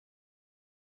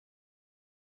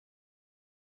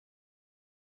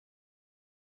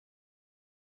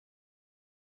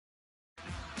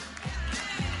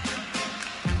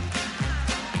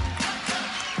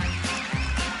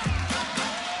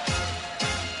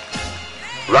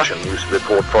Russian news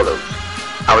report follows.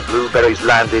 Our Blueberries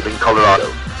landed in Colorado.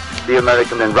 The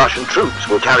American and Russian troops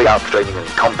will carry out training and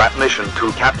combat mission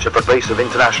to capture the base of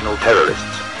international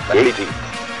terrorists, May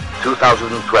 18th,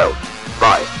 2012,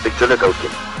 by Victor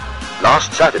Nikolkin.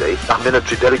 Last Saturday, a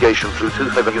military delegation flew to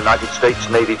the United States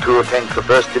Navy to attend the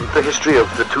first in the history of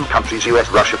the two countries'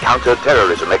 U.S.-Russia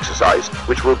counter-terrorism exercise,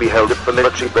 which will be held at the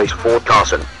military base Fort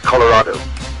Carson, Colorado.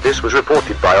 This was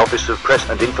reported by Office of Press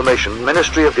and Information,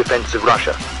 Ministry of Defense of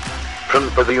Russia. From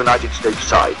the United States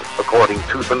side, according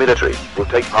to the military, will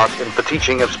take part in the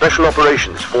teaching of Special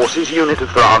Operations Forces Unit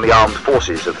of the Army Armed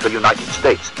Forces of the United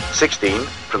States. 16,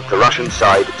 from the Russian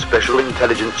side, Special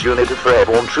Intelligence Unit of the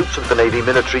Airborne Troops of the Navy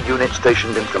military unit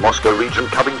stationed in the Moscow region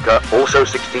Kubinka, also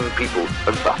 16 people,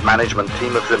 and the management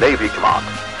team of the Navy Command.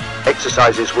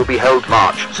 Exercises will be held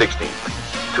March 16th,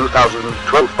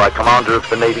 2012 by Commander of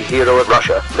the Navy Hero of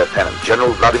Russia, Lieutenant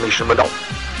General Vladimir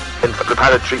Shimonov. In the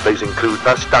preparatory phase include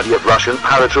the study of Russian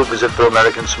paratroopers of the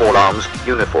American small arms,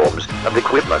 uniforms, and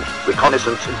equipment,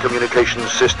 reconnaissance and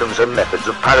communications systems and methods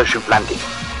of parachute landing.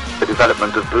 The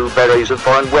development of blueberries of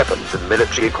foreign weapons and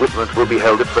military equipment will be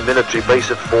held at the military base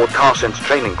of Fort Carson's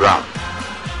training ground.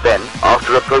 Then,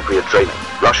 after appropriate training,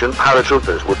 Russian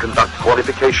paratroopers will conduct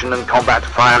qualification and combat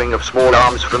firing of small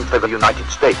arms from the United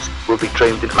States, will be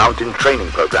trained in mountain training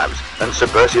programs, and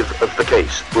subversive of the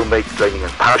case, will make training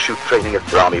and parachute training at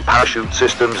the Army Parachute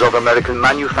Systems of American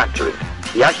manufacturing.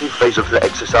 The active phase of the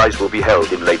exercise will be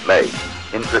held in late May.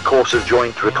 In the course of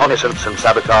joint reconnaissance and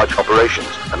sabotage operations,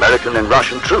 American and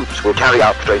Russian troops will carry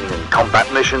out training and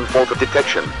combat mission for the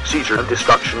detection, seizure and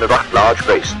destruction of a large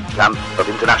base, camp of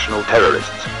international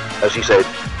terrorists. As he said,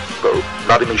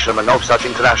 Vladimir Shimonov, such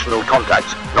international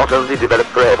contacts not only develop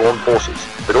for airborne forces,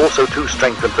 but also to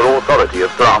strengthen the authority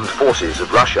of the armed forces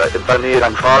of Russia in the near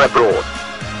and far abroad.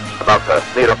 About the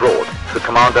near abroad, the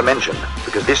commander mentioned,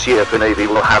 because this year the Navy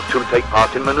will have to take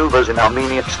part in maneuvers in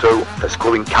Armenia,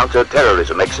 escorting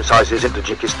counter-terrorism exercises in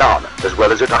Tajikistan, as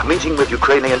well as at a meeting with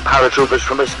Ukrainian paratroopers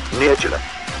from us near Chile.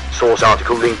 Source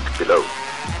article linked below.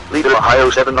 Leader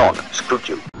Ohio 7 on, Scrute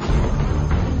you.